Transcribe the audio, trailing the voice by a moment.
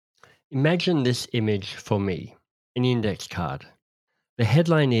Imagine this image for me, an index card. The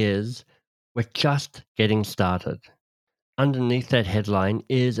headline is, "We're just getting started." Underneath that headline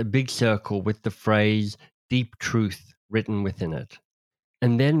is a big circle with the phrase "deep truth" written within it.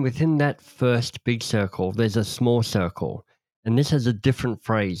 And then within that first big circle, there's a small circle, and this has a different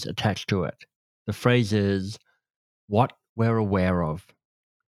phrase attached to it. The phrase is, "what we're aware of."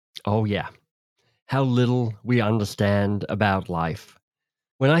 Oh, yeah, how little we understand about life.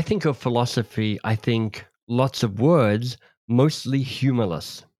 When I think of philosophy, I think lots of words, mostly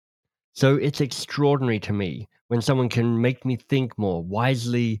humorless. So it's extraordinary to me when someone can make me think more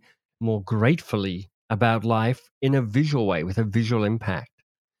wisely, more gratefully about life in a visual way with a visual impact.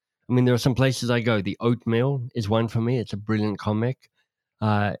 I mean, there are some places I go. The Oatmeal is one for me. It's a brilliant comic.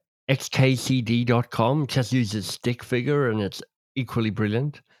 Uh, xkcd.com just uses stick figure and it's equally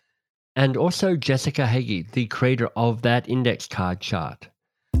brilliant. And also Jessica Hagee, the creator of that index card chart.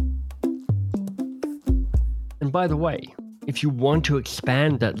 And by the way, if you want to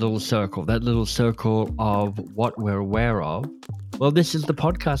expand that little circle of what we're aware of, well, this is the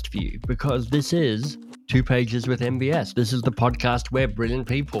podcast for you because this is 2 Pages with MBS. This is the podcast where brilliant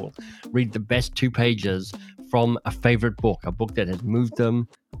people read the best 2 pages from a favorite book, a book that has moved them,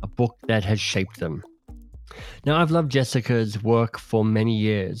 a book that has shaped them. Now, I've loved Jessica's work for many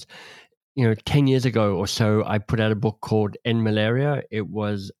years. 10 years ago or so, I put out a book called End Malaria. It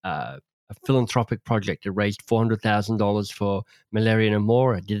was a philanthropic project. It raised $400,000 for malaria no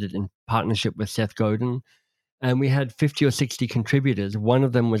more. I did it in partnership with Seth Godin. And we had 50 or 60 contributors. One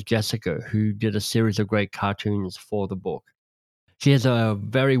of them was Jessica, who did a series of great cartoons for the book. She has a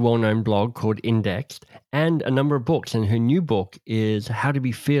very well-known blog called Indexed and a number of books. And her new book is How to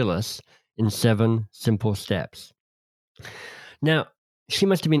Be Fearless in 7 Simple Steps. Now, she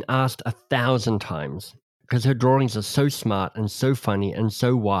must have been asked 1,000 times because her drawings are so smart and so funny and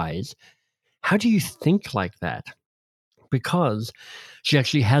so wise. How do you think like that? Because she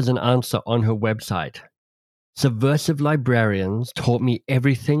actually has an answer on her website. Subversive librarians taught me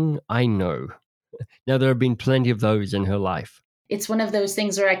everything I know. Now, there have been plenty of those in her life. It's one of those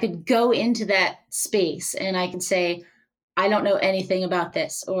things where I could go into that space and I could say, I don't know anything about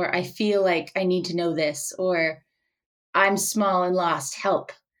this, or I feel like I need to know this, or I'm small and lost,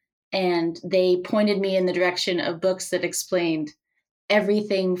 help. And they pointed me in the direction of books that explained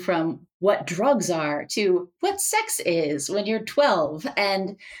everything from what drugs are to what sex is when you're 12.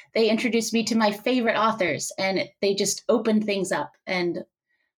 And they introduced me to my favorite authors and they just opened things up. And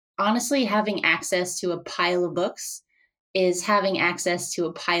honestly, having access to a pile of books is having access to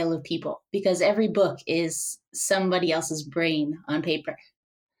a pile of people because every book is somebody else's brain on paper.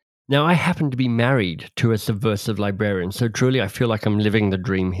 Now, I happen to be married to a subversive librarian, so truly I feel like I'm living the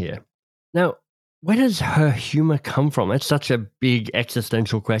dream here. Now, where does her humor come from? That's such a big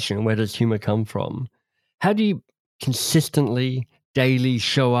existential question. Where does humor come from? How do you consistently, daily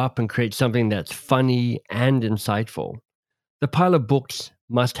show up and create something that's funny and insightful? The pile of books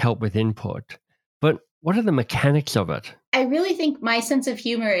must help with input, but what are the mechanics of it? I really think my sense of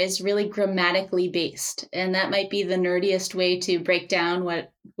humor is really grammatically based, and that might be the nerdiest way to break down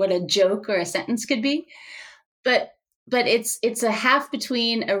what a joke or a sentence could be. But it's a half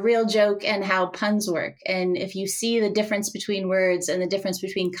between a real joke and how puns work. And if you see the difference between words and the difference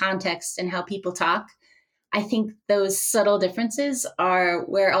between context and how people talk, I think those subtle differences are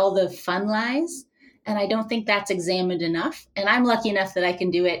where all the fun lies. And I don't think that's examined enough. And I'm lucky enough that I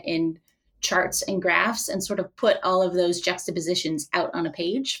can do it in charts and graphs and sort of put all of those juxtapositions out on a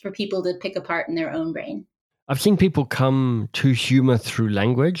page for people to pick apart in their own brain. I've seen people come to humor through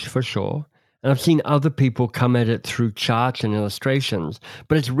language, for sure. And I've seen other people come at it through charts and illustrations,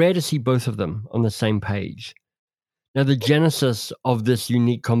 but it's rare to see both of them on the same page. Now, the genesis of this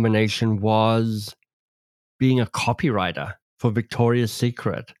unique combination was being a copywriter for Victoria's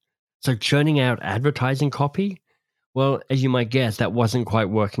Secret. So churning out advertising copy, well, as you might guess, that wasn't quite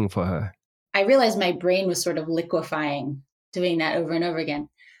working for her. I realized my brain was sort of liquefying doing that over and over again.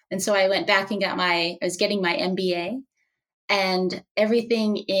 And so I went back and I was getting my MBA. And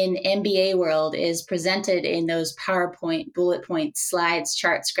everything in MBA world is presented in those PowerPoint, bullet points, slides,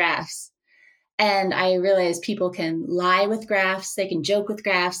 charts, graphs. And I realized people can lie with graphs, they can joke with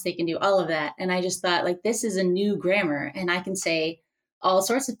graphs, they can do all of that. And I just thought, like, this is a new grammar and I can say all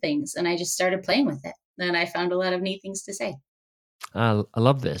sorts of things. And I just started playing with it. And I found a lot of neat things to say. I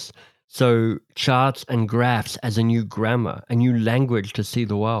love this. So charts and graphs as a new grammar, a new language to see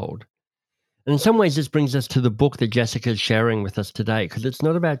the world. And in some ways, this brings us to the book that Jessica is sharing with us today, because it's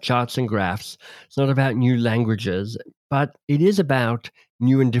not about charts and graphs. It's not about new languages, but it is about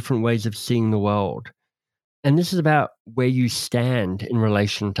new and different ways of seeing the world. And this is about where you stand in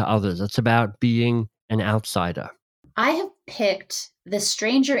relation to others. It's about being an outsider. I have picked The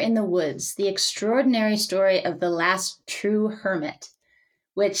Stranger in the Woods, the extraordinary story of the last true hermit,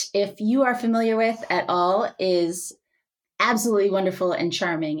 which, if you are familiar with at all, is absolutely wonderful and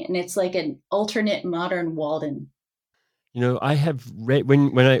charming. And it's like an alternate modern Walden. I have read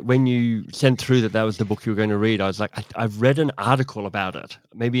when you sent through that was the book you were going to read. I was like, I've read an article about it,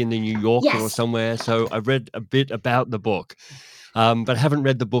 maybe in the New Yorker or somewhere. So I've read a bit about the book, but haven't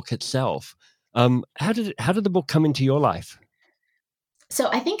read the book itself. How did the book come into your life? So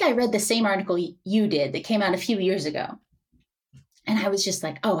I think I read the same article you did that came out a few years ago, and I was just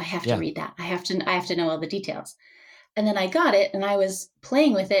like, oh, I have to read that. I have to know all the details. And then I got it, and I was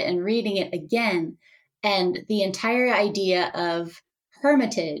playing with it and reading it again. And the entire idea of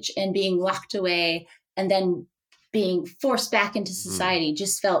hermitage and being locked away and then being forced back into society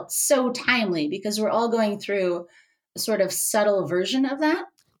just felt so timely, because we're all going through a sort of subtle version of that.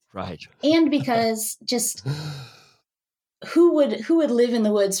 Right. And because just who would live in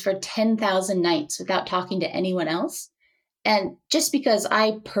the woods for 10,000 nights without talking to anyone else? And just because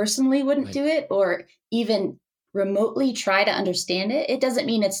I personally wouldn't do it or even remotely try to understand it, it doesn't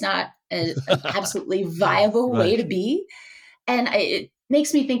mean it's not an absolutely viable way to be. And it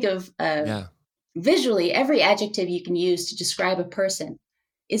makes me think of visually, every adjective you can use to describe a person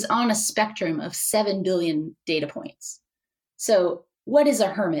is on a spectrum of 7 billion data points. So what is a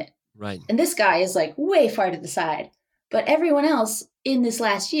hermit? Right. And this guy is like way far to the side. But everyone else in this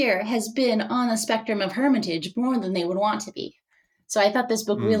last year has been on a spectrum of hermitage more than they would want to be. So I thought this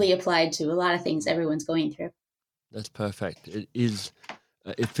book really applied to a lot of things everyone's going through. That's perfect. It is.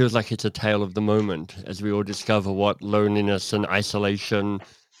 It feels like it's a tale of the moment as we all discover what loneliness and isolation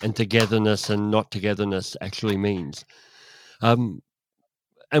and togetherness and not togetherness actually means.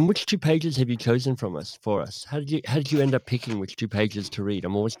 And which 2 pages have you chosen for us? How did you end up picking which 2 pages to read?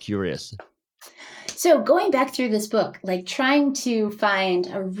 I'm always curious. So going back through this book, like trying to find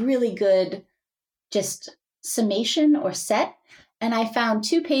a really good just summation or set, and I found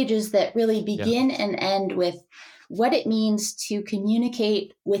 2 pages that really begin and end with what it means to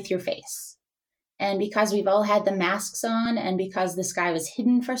communicate with your face. And because we've all had the masks on and because this guy was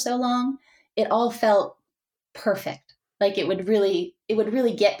hidden for so long, it all felt perfect. Like it would really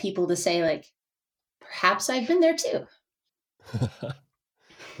get people to say, like, perhaps I've been there too.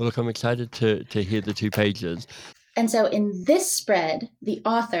 Well, look, I'm excited to hear the 2 pages. And so in this spread, the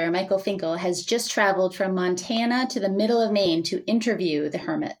author, Michael Finkel, has just traveled from Montana to the middle of Maine to interview the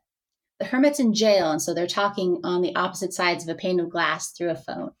hermit. The hermit's in jail, and so they're talking on the opposite sides of a pane of glass through a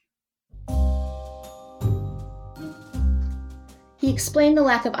phone. He explained the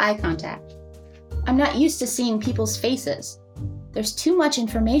lack of eye contact. I'm not used to seeing people's faces. There's too much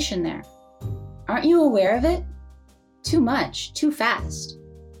information there. Aren't you aware of it? Too much, too fast.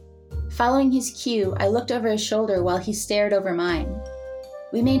 Following his cue, I looked over his shoulder while he stared over mine.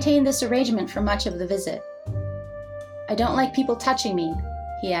 We maintained this arrangement for much of the visit. I don't like people touching me,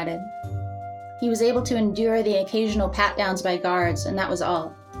 he added. He was able to endure the occasional pat-downs by guards, and that was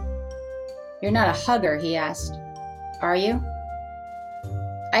all. You're not a hugger, he asked. Are you?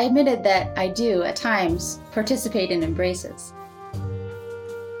 I admitted that I do, at times, participate in embraces.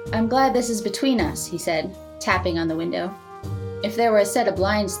 I'm glad this is between us, he said, tapping on the window. If there were a set of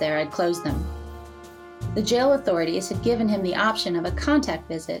blinds there, I'd close them. The jail authorities had given him the option of a contact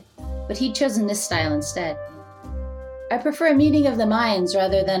visit, but he'd chosen this style instead. I prefer a meeting of the minds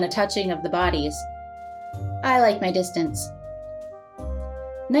rather than a touching of the bodies. I like my distance.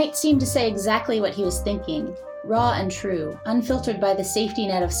 Knight seemed to say exactly what he was thinking, raw and true, unfiltered by the safety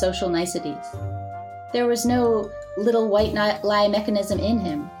net of social niceties. There was no little white lie mechanism in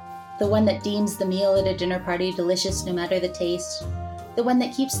him, the one that deems the meal at a dinner party delicious no matter the taste, the one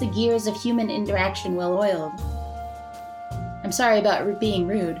that keeps the gears of human interaction well-oiled. I'm sorry about being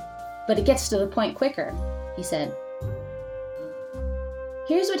rude, but it gets to the point quicker, he said.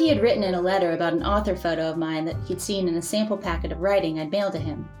 Here's what he had written in a letter about an author photo of mine that he'd seen in a sample packet of writing I'd mailed to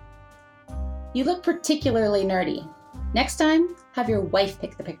him. You look particularly nerdy. Next time, have your wife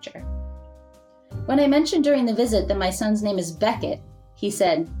pick the picture. When I mentioned during the visit that my son's name is Beckett, he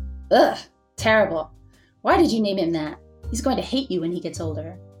said, Ugh, terrible. Why did you name him that? He's going to hate you when he gets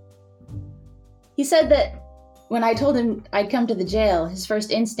older. He said that when I told him I'd come to the jail, his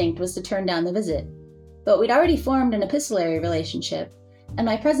first instinct was to turn down the visit. But we'd already formed an epistolary relationship, and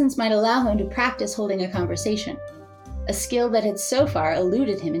my presence might allow him to practice holding a conversation, a skill that had so far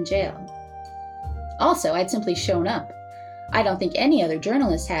eluded him in jail. Also, I'd simply shown up. I don't think any other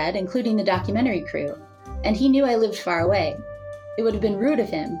journalist had, including the documentary crew, and he knew I lived far away. It would have been rude of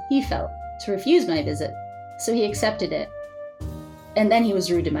him, he felt, to refuse my visit, so he accepted it. And then he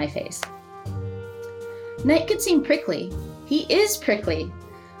was rude to my face. Knight could seem prickly. He is prickly.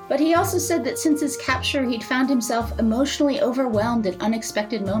 But he also said that since his capture, he'd found himself emotionally overwhelmed at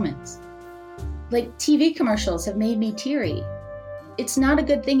unexpected moments. Like TV commercials have made me teary. It's not a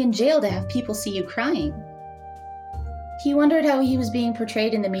good thing in jail to have people see you crying. He wondered how he was being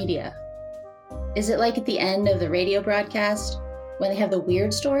portrayed in the media. Is it like at the end of the radio broadcast, when they have the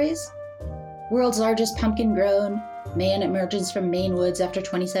weird stories? World's largest pumpkin grown, man emerges from Maine woods after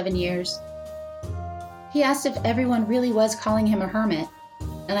 27 years. He asked if everyone really was calling him a hermit,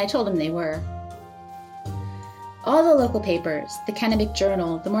 and I told him they were. All the local papers, the Kennebec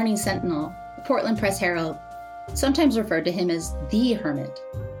Journal, the Morning Sentinel, the Portland Press Herald, sometimes referred to him as the hermit.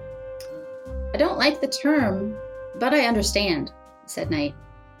 I don't like the term, but I understand, said Knight.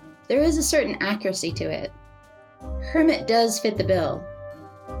 There is a certain accuracy to it. Hermit does fit the bill.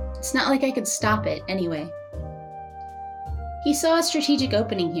 It's not like I could stop it anyway. He saw a strategic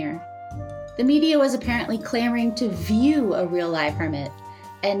opening here. The media was apparently clamoring to view a real live hermit,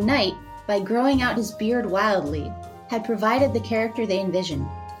 and Knight, by growing out his beard wildly, had provided the character they envisioned.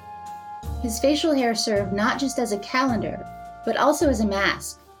 His facial hair served not just as a calendar, but also as a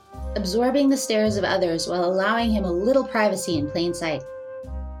mask, absorbing the stares of others while allowing him a little privacy in plain sight.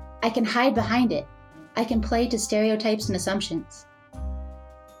 I can hide behind it. I can play to stereotypes and assumptions.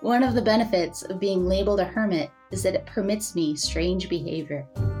 One of the benefits of being labeled a hermit is that it permits me strange behavior.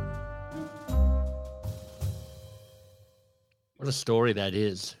 What a story that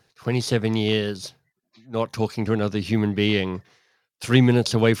is. 27 years not talking to another human being, 3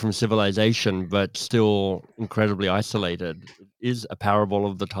 minutes away from civilization, but still incredibly isolated. It is a parable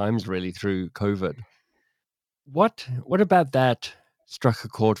of the times, really, through COVID. What about that struck a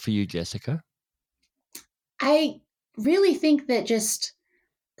chord for you, Jessica? I really think that just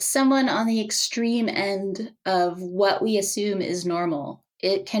someone on the extreme end of what we assume is normal,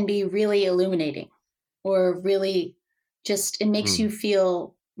 it can be really illuminating, or really just, it makes you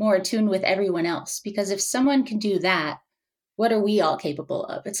feel more attuned with everyone else. Because if someone can do that, what are we all capable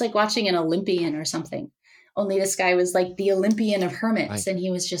of? It's like watching an Olympian or something. Only this guy was like the Olympian of hermits, right. And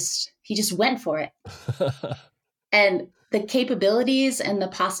he just went for it. And the capabilities and the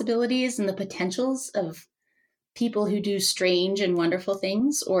possibilities and the potentials of people who do strange and wonderful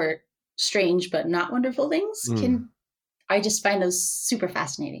things, or strange but not wonderful things, I just find those super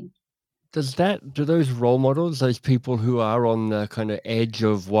fascinating. Do those role models, those people who are on the kind of edge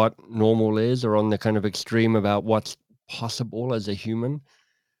of what normal is, or on the kind of extreme about what's possible as a human,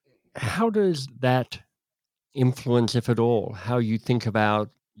 how does that influence, if at all, how you think about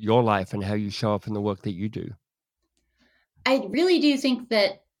your life and how you show up in the work that you do? I really do think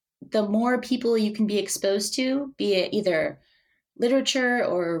that the more people you can be exposed to, be it either literature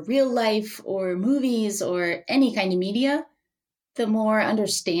or real life or movies or any kind of media, the more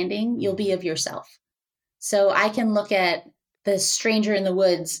understanding you'll be of yourself. So I can look at the stranger in the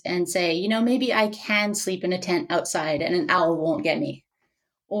woods and say, maybe I can sleep in a tent outside and an owl won't get me.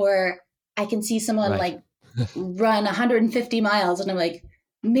 Or I can see someone like run 150 miles and I'm like,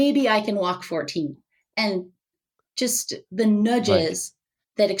 maybe I can walk 14. And just the nudges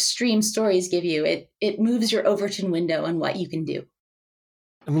that extreme stories give you, it moves your Overton window on what you can do.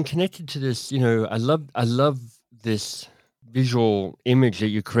 I mean, connected to this, I love this visual image that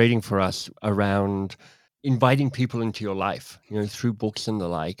you're creating for us around inviting people into your life, through books and the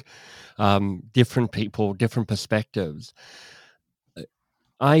like, different people, different perspectives.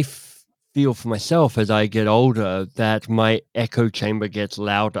 I feel for myself as I get older that my echo chamber gets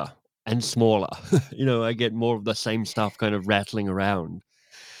louder and smaller. I get more of the same stuff kind of rattling around.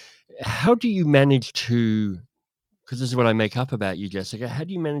 How do you manage to, because this is what I make up about you, Jessica, how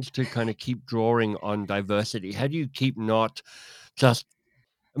do you manage to kind of keep drawing on diversity? How do you keep not just,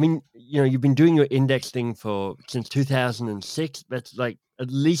 you've been doing your index thing since 2006. That's like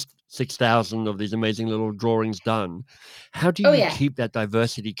at least 6,000 of these amazing little drawings done. How do you keep that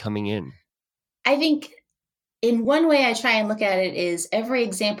diversity coming in? I think in one way I try and look at it is every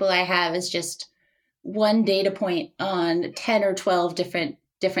example I have is just one data point on 10 or 12 different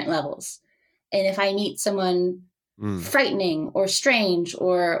levels. And if I meet someone frightening or strange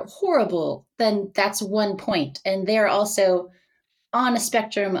or horrible, then that's one point. And they're also on a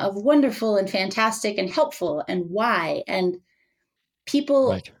spectrum of wonderful and fantastic and helpful and why. And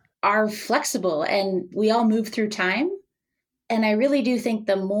people are flexible and we all move through time. And I really do think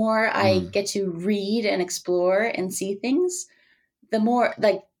the more I get to read and explore and see things, the more,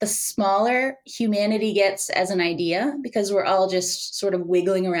 the smaller humanity gets as an idea, because we're all just sort of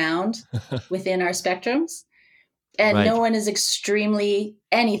wiggling around within our spectrums. And no Right. one is extremely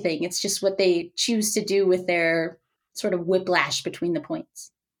anything. It's just what they choose to do with their sort of whiplash between the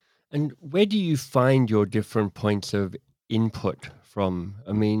points. And where do you find your different points of input from?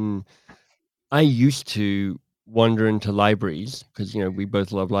 I mean, I used to wander into libraries because, we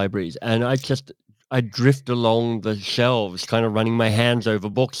both love libraries, and I drift along the shelves, kind of running my hands over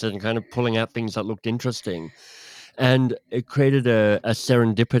books and kind of pulling out things that looked interesting. And it created a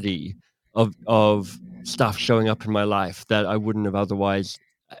serendipity of stuff showing up in my life that I wouldn't have otherwise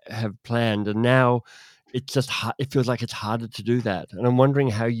have planned. And now it feels like it's harder to do that. And I'm wondering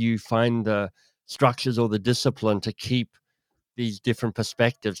how you find the structures or the discipline to keep these different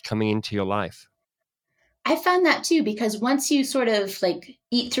perspectives coming into your life. I found that too, because once you sort of like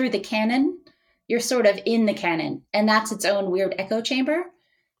eat through the canon, you're sort of in the canon, and that's its own weird echo chamber.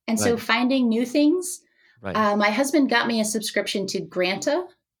 And so Right. finding new things, Right. my husband got me a subscription to Granta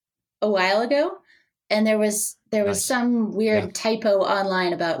a while ago, and there was Nice. some Yeah. weird typo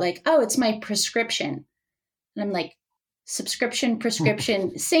online about like, oh, it's my prescription. And I'm like, subscription,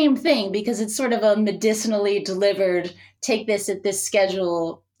 prescription, same thing, because it's sort of a medicinally delivered, take this at this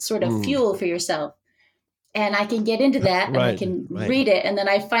schedule sort of Mm. fuel for yourself. And I can get into that and I Right. can Right. read it, and then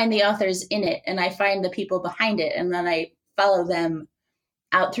I find the authors in it and I find the people behind it, and then I follow them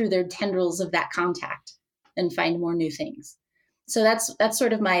out through their tendrils of that contact and find more new things. So that's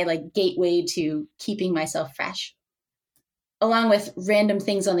sort of my like gateway to keeping myself fresh, along with random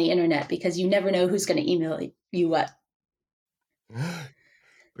things on the internet, because you never know who's going to email you what.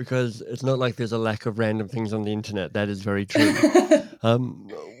 Because it's not like there's a lack of random things on the internet. That is very true. Um,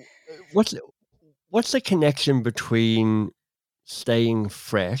 what's what's the connection between staying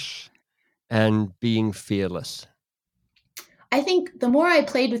fresh and being fearless? I think the more I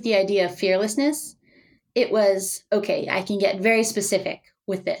played with the idea of fearlessness, it was okay, I can get very specific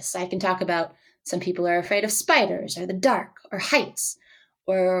with this. I can talk about some people are afraid of spiders or the dark or heights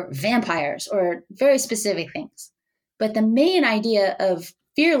or vampires or very specific things. But the main idea of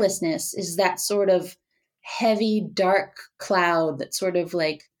fearlessness is that sort of heavy, dark cloud that sort of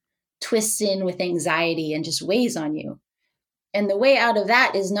like twists in with anxiety and just weighs on you. And the way out of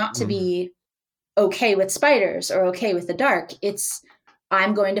that is not to Mm, be okay with spiders or okay with the dark. It's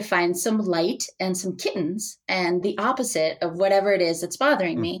I'm going to find some light and some kittens and the opposite of whatever it is that's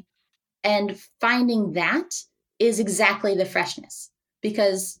bothering mm, me. And finding that is exactly the freshness,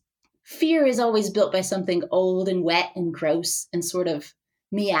 because fear is always built by something old and wet and gross and sort of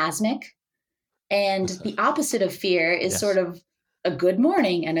miasmic. And the opposite of fear is sort yes. of a good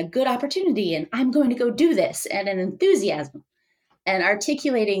morning and a good opportunity. And I'm going to go do this, and an enthusiasm. And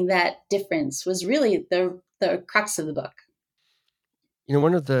articulating that difference was really the crux of the book.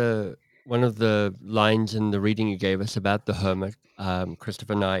 One of the lines in the reading you gave us about the hermit,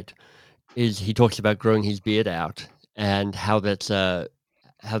 Christopher Knight, is he talks about growing his beard out and how that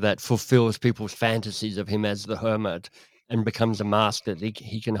fulfills people's fantasies of him as the hermit and becomes a mask that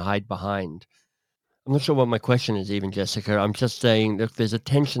he can hide behind. I'm not sure what my question is even, Jessica. I'm just saying that there's a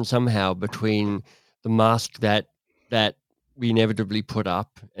tension somehow between the mask that we inevitably put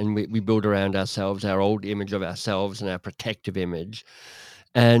up and we build around ourselves, our old image of ourselves and our protective image,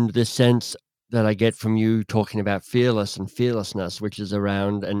 and the sense that I get from you talking about fearlessness, which is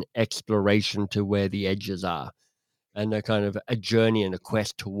around an exploration to where the edges are and a kind of a journey and a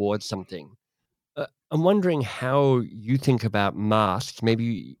quest towards something. I'm wondering how you think about masks,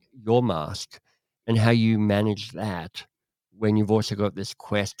 maybe your mask, and how you manage that when you've also got this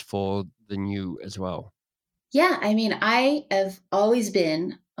quest for the new as well. Yeah, I mean, I have always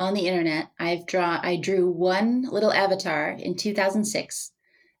been on the internet. I drew one little avatar in 2006,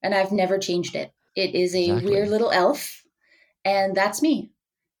 and I've never changed it. It is a weird Exactly. little elf, and that's me.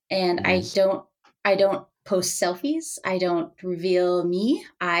 And It I is. don't I don't post selfies. I don't reveal me.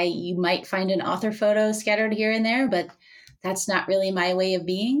 I You might find an author photo scattered here and there, but that's not really my way of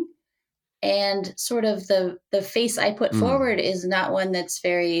being. And sort of the face I put Mm, forward is not one that's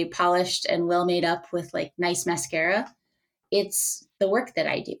very polished and well made up with like nice mascara. It's the work that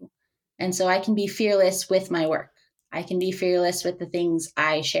I do. And so I can be fearless with my work. I can be fearless with the things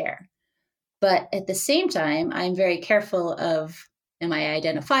I share. But at the same time, I'm very careful of, am I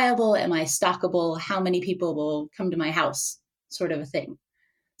identifiable? Am I stalkable? How many people will come to my house? Sort of a thing.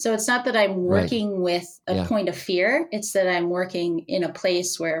 So it's not that I'm right. working with a Yeah. point of fear, it's that I'm working in a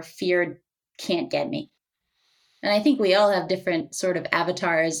place where fear can't get me. And I think we all have different sort of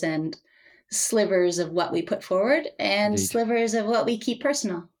avatars and slivers of what we put forward and Indeed. slivers of what we keep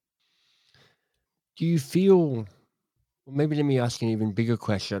personal. Do you feel, well, maybe let me ask an even bigger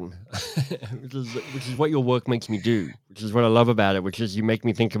question, which is what your work makes me do, which is what I love about it, which is you make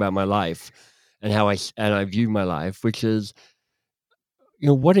me think about my life. and how I view my life, which is,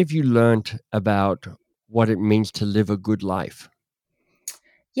 what have you learned about what it means to live a good life?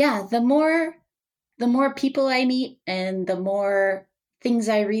 Yeah, the more people I meet and the more things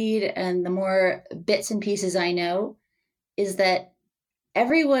I read and the more bits and pieces I know is that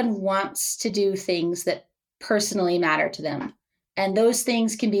everyone wants to do things that personally matter to them. And those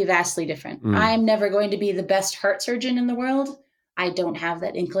things can be vastly different. Mm. I'm never going to be the best heart surgeon in the world. I don't have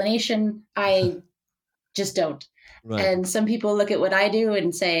that inclination. I just don't. Right. And some people look at what I do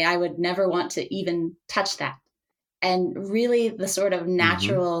and say, I would never want to even touch that. And really, the sort of Mm-hmm.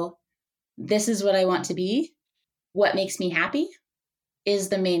 natural, this is what I want to be, what makes me happy is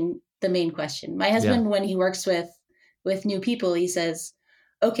the main question. My Yeah. husband, when he works with new people, he says,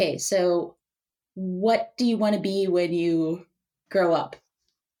 okay, so what do you want to be when you grow up?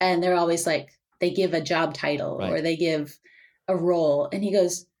 And they're always like, they give a job title Right. or they give a role. And he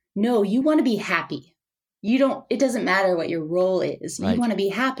goes, no, you want to be happy. You don't, it doesn't matter what your role is. You Right. want to be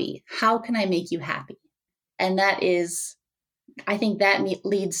happy. How can I make you happy? And that is, I think that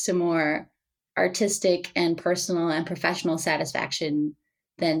leads to more artistic and personal and professional satisfaction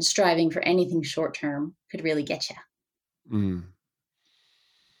than striving for anything short term could really get you. Mm.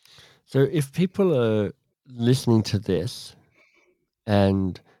 So if people are listening to this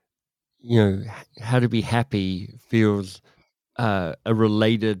and, how to be happy feels a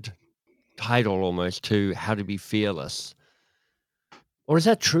related title almost to how to be fearless. Or is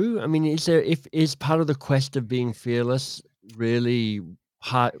that true? I mean, is part of the quest of being fearless really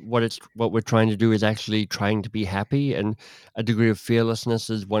what we're trying to do is actually trying to be happy, and a degree of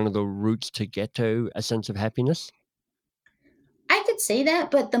fearlessness is one of the routes to get to a sense of happiness? I could say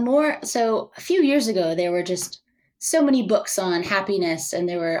that, but so a few years ago, there were just so many books on happiness and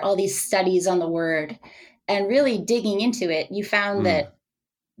there were all these studies on the word. And really digging into it, you found Mm,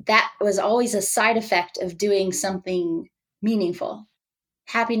 that was always a side effect of doing something meaningful.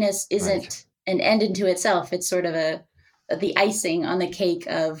 Happiness right, isn't an end into itself. It's sort of the icing on the cake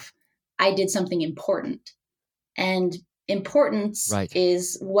of I did something important. And importance right.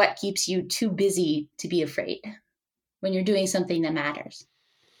 is what keeps you too busy to be afraid when you're doing something that matters.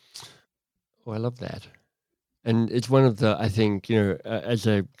 Oh, I love that. And it's one of the, I think, as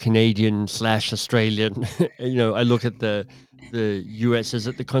a Canadian slash Australian, I look at the US, is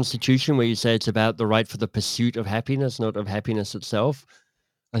it the Constitution where you say it's about the right for the pursuit of happiness, not of happiness itself?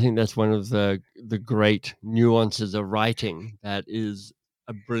 I think that's one of the great nuances of writing that is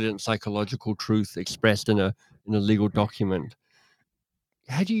a brilliant psychological truth expressed in a legal document.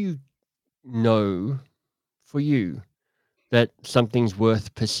 How do you know for you that something's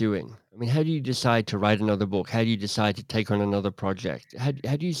worth pursuing? I mean, how do you decide to write another book? How do you decide to take on another project? How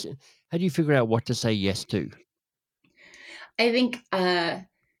do you figure out what to say yes to? I think I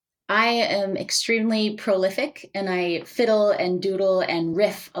am extremely prolific and I fiddle and doodle and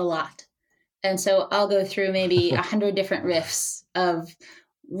riff a lot. And so I'll go through maybe 100 different riffs of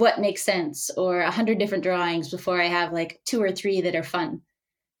what makes sense or 100 different drawings before I have like two or three that are fun.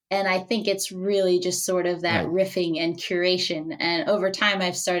 And I think it's really just sort of that Right, riffing and curation. And over time,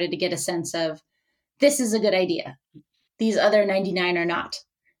 I've started to get a sense of this is a good idea. These other 99 are not.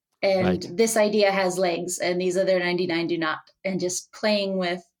 And right. this idea has legs and these other 99 do not. And just playing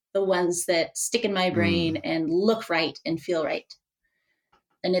with the ones that stick in my brain Mm, and look right and feel right.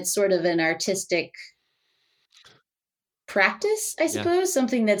 And it's sort of an artistic practice, I yeah. suppose,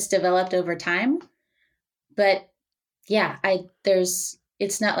 something that's developed over time. But yeah,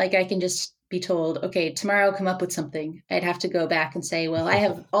 it's not like I can just be told, okay, tomorrow come up with something. I'd have to go back and say, well, I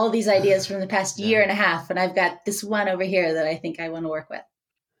have all these ideas from the past Yeah. year and a half, and I've got this one over here that I think I want to work with.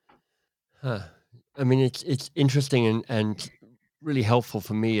 Huh. I mean, it's interesting and really helpful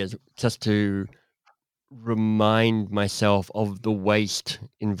for me as just to remind myself of the waste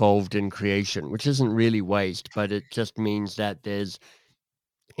involved in creation, which isn't really waste, but it just means that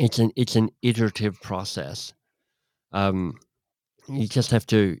it's an iterative process. Um, you just have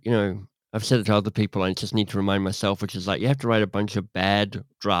to, I've said it to other people, I just need to remind myself, which is like you have to write a bunch of bad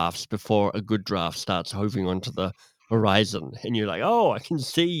drafts before a good draft starts hoving onto the horizon, and you're like, oh, I can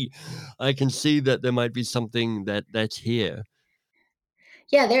see that there might be something that's here.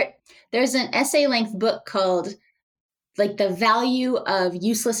 Yeah, there's an essay length book called like The Value of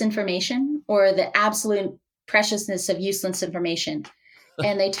Useless Information or The Absolute Preciousness of Useless Information.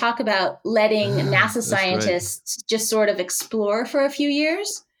 And they talk about letting NASA That's great. scientists just sort of explore for a few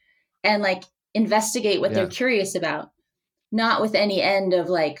years and like investigate what they're Yeah, curious about, not with any end of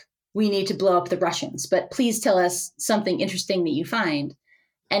like, we need to blow up the Russians, but please tell us something interesting that you find.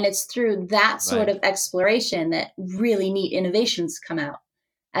 And it's through that sort right. of exploration that really neat innovations come out.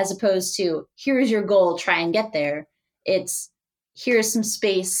 as opposed to here's your goal, try and get there. It's here's some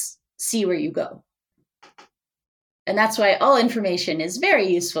space, see where you go. And that's why all information is very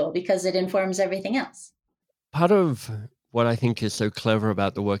useful, because it informs everything else. Part of what I think is so clever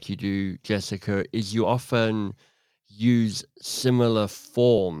about the work you do, Jessica, is you often use similar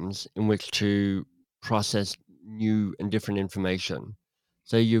forms in which to process new and different information.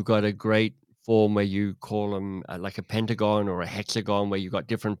 So you've got a great form where you call them like a pentagon or a hexagon, where you've got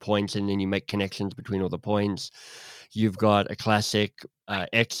different points and then you make connections between all the points. You've got a classic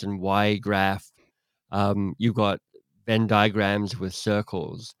X and Y graph. You've got Venn diagrams with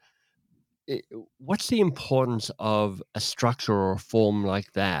circles. What's the importance of a structure or a form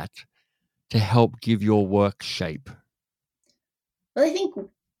like that to help give your work shape? Well, I think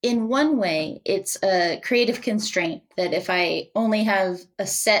in one way, it's a creative constraint that if I only have a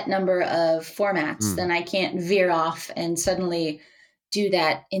set number of formats, then I can't veer off and suddenly do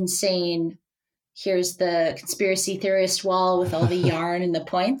that insane, here's the conspiracy theorist wall with all the yarn and the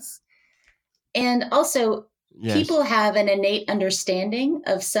points. And also, people have an innate understanding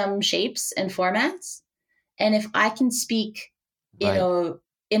of some shapes and formats. And if I can speak,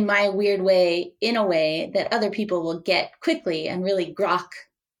 in my weird way, in a way that other people will get quickly and really grok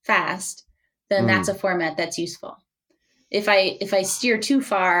fast, then that's a format that's useful. If I steer too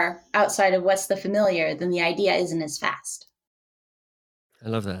far outside of what's the familiar, then the idea isn't as fast. I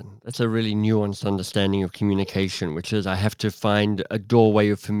love that. That's a really nuanced understanding of communication, which is I have to find a doorway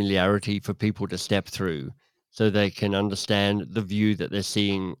of familiarity for people to step through so they can understand the view that they're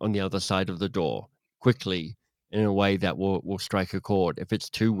seeing on the other side of the door quickly in a way that will strike a chord. If it's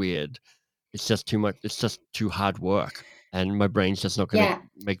too weird, it's just too much. It's just too hard work. And my brain's just not going to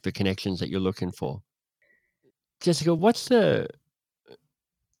make the connections that you're looking for. Jessica, what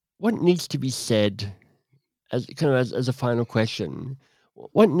needs to be said as a final question?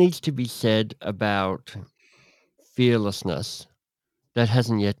 What needs to be said about fearlessness that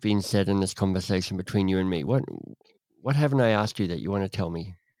hasn't yet been said in this conversation between you and me? What haven't I asked you that you want to tell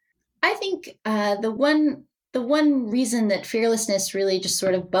me? I think the one reason that fearlessness really just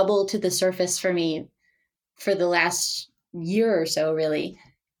sort of bubbled to the surface for me for the last year or so really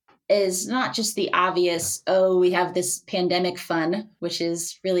is not just the obvious, we have this pandemic fun, which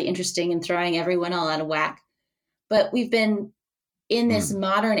is really interesting and throwing everyone all out of whack. But we've been in this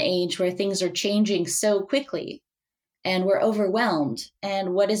modern age where things are changing so quickly and we're overwhelmed.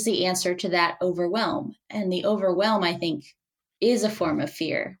 And what is the answer to that overwhelm? And the overwhelm, I think, is a form of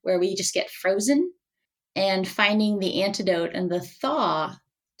fear where we just get frozen, and finding the antidote and the thaw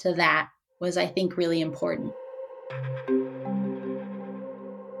to that was, I think, really important.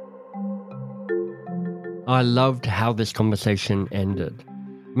 I loved how this conversation ended.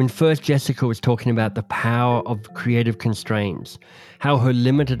 I mean, first, Jessica was talking about the power of creative constraints, how her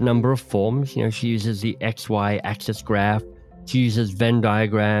limited number of forms, she uses the XY axis graph, she uses Venn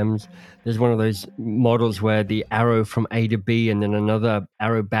diagrams. There's one of those models where the arrow from A to B and then another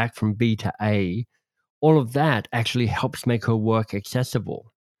arrow back from B to A. All of that actually helps make her work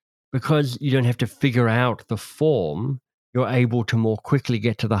accessible. Because you don't have to figure out the form, you're able to more quickly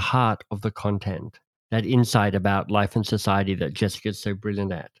get to the heart of the content. That insight about life and society that Jessica's so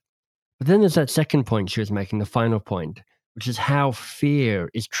brilliant at. But then there's that second point she was making, the final point, which is how fear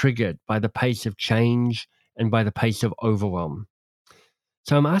is triggered by the pace of change and by the pace of overwhelm.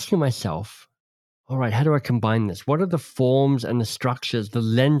 So I'm asking myself, all right, how do I combine this? What are the forms and the structures, the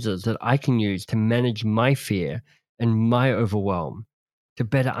lenses that I can use to manage my fear and my overwhelm to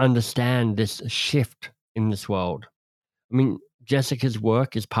better understand this shift in this world? I mean, Jessica's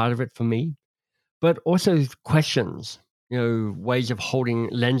work is part of it for me. But also questions, ways of holding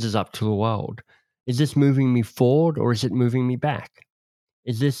lenses up to the world. Is this moving me forward or is it moving me back?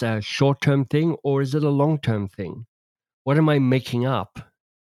 Is this a short-term thing or is it a long-term thing? What am I making up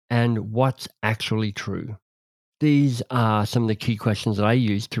and what's actually true? These are some of the key questions that I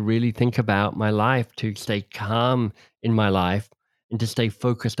use to really think about my life, to stay calm in my life and to stay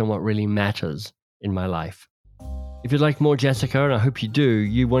focused on what really matters in my life. If you'd like more Jessica, and I hope you do,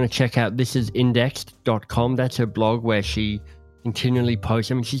 you want to check out thisisindexed.com. That's her blog where she continually posts.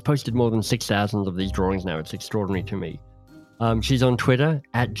 I mean, she's posted more than 6,000 of these drawings now. It's extraordinary to me. She's on Twitter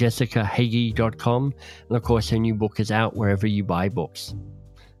at jessicahagee.com. And of course, her new book is out wherever you buy books.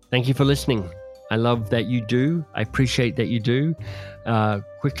 Thank you for listening. I love that you do. I appreciate that you do.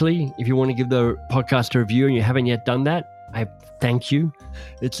 Quickly, if you want to give the podcast a review and you haven't yet done that, I thank you.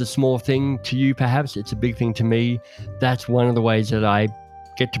 It's a small thing to you, perhaps. It's a big thing to me. That's one of the ways that I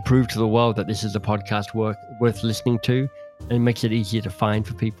get to prove to the world that this is a podcast worth listening to, and it makes it easier to find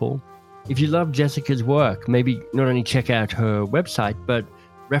for people. If you love Jessica's work, maybe not only check out her website, but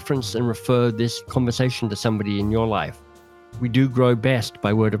reference and refer this conversation to somebody in your life. We do grow best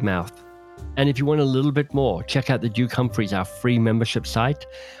by word of mouth. And if you want a little bit more, check out the Duke Humphreys, our free membership site,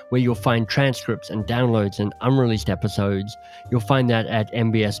 where you'll find transcripts and downloads and unreleased episodes. You'll find that at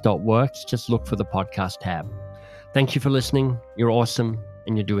mbs.works. Just look for the podcast tab. Thank you for listening. You're awesome,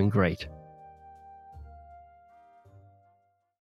 and you're doing great.